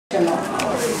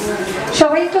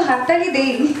সবাই একটু হাততালি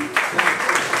দেই।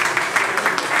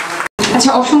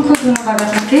 আচ্ছা, অসংখ্য ধন্যবাদ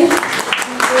আপনাকে।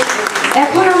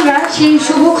 এখন আমরা সেই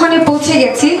শুভক্ষণে পৌঁছে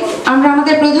গেছি। আমরা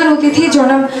আমাদের প্রধান অতিথি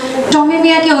জনাব টমি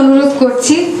মিয়াকে অনুরোধ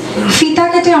করছি ফিতা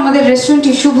কেটে আমাদের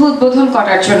রেস্টুরেন্টটি শুভ উদ্বোধন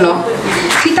করার জন্য।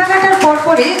 ফিতা কাটার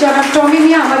পরপরই জনাব টমি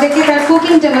মিয়া আমাদেরকে তার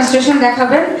কুকিং ডেমনস্ট্রেশন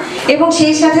দেখাবেন এবং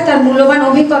সেই সাথে তার মূল্যবান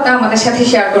অভিজ্ঞতা আমাদের সাথে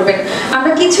শেয়ার করবেন।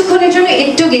 আমরা কিছুক্ষণের জন্য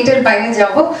একটু গেটের বাইরে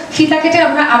যাব, ফিতা কেটে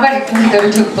আমরা আবার একটু ভিতরে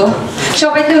ঢুকবো।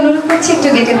 সবাইকে অনুরোধ করছি একটু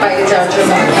গেটের বাইরে যাওয়ার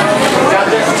জন্য।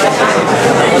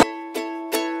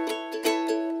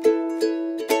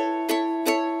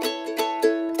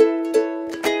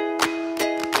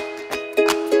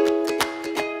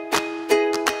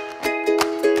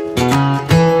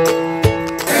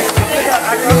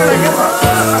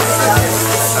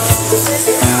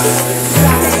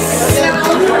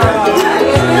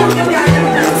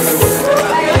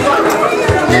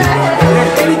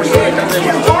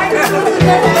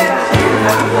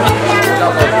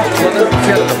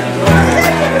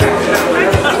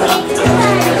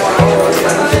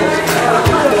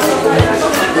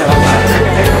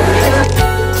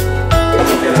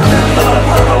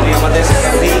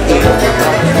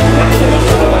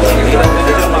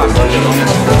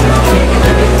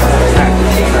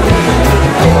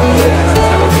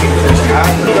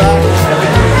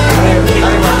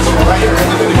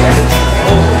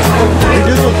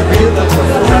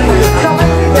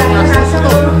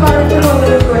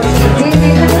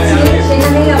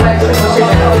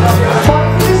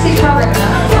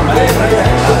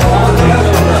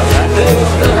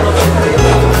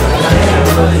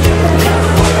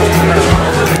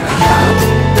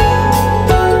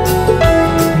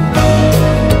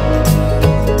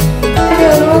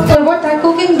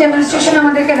 ডেমনস্ট্রেশন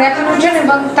আমাদেরকে দেখানোর জন্য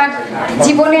এবং তার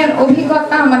জীবনের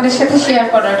অভিজ্ঞতা আমাদের সাথে শেয়ার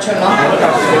করার জন্য।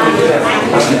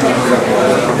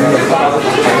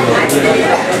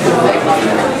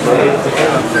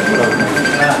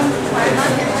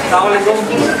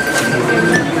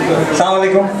 আসসালামু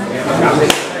আলাইকুম,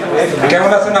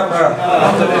 কেমন আছেন আপনারা?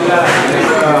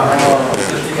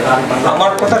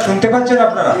 আমার কথা শুনতে পাচ্ছেন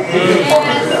আপনারা?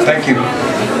 Thank you.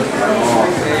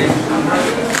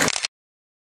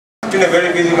 It's been a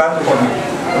very busy month for me.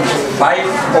 5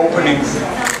 openings.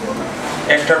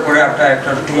 Actor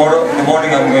tomorrow in the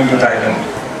morning I'm going to Thailand.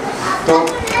 So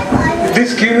this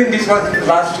cumin, this was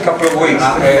last couple of weeks.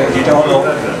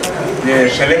 The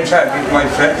Shalem Shah with my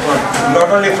friend, not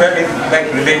only friend, it's like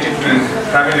related to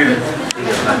family.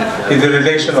 He's a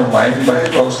relation of mine, but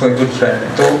also a good friend.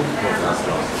 So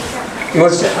he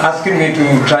was asking me to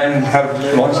try and help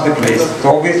launch the place. So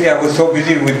obviously I was so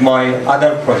busy with my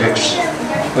other projects,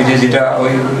 which is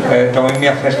Tommy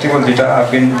Mia Festival.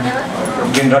 I've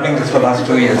been running this for the last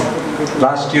 2 years.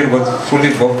 Last year was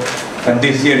fully booked, and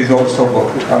this year is also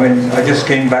booked. I mean, I just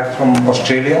came back from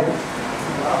Australia.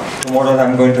 Tomorrow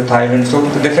I'm going to Thailand. So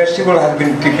the festival has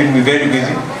been keeping me very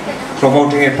busy,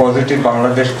 promoting a positive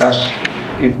Bangladesh. That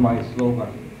is my slogan.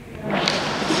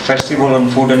 Festival on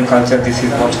food and culture. This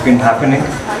is what's been happening.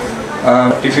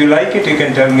 If you like it, you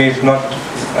can tell me. If not,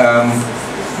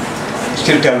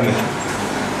 still tell me.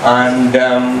 And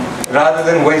rather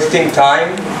than wasting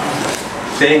time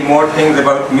saying more things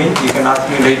about me, you can ask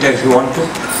me later if you want to.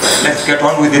 Let's get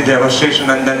on with the demonstration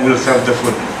and then we'll serve the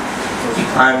food.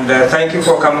 And thank you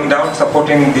for coming down,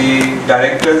 supporting the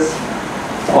directors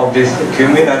of this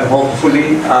cumin, and hopefully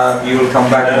you will come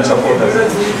back and support us.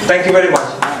 Thank you very much.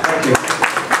 Thank you.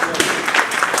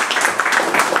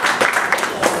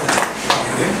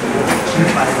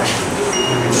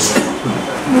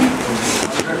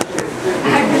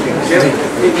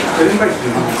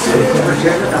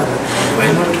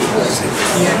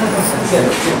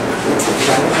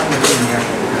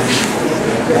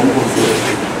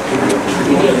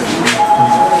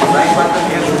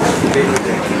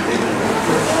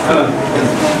 Hello.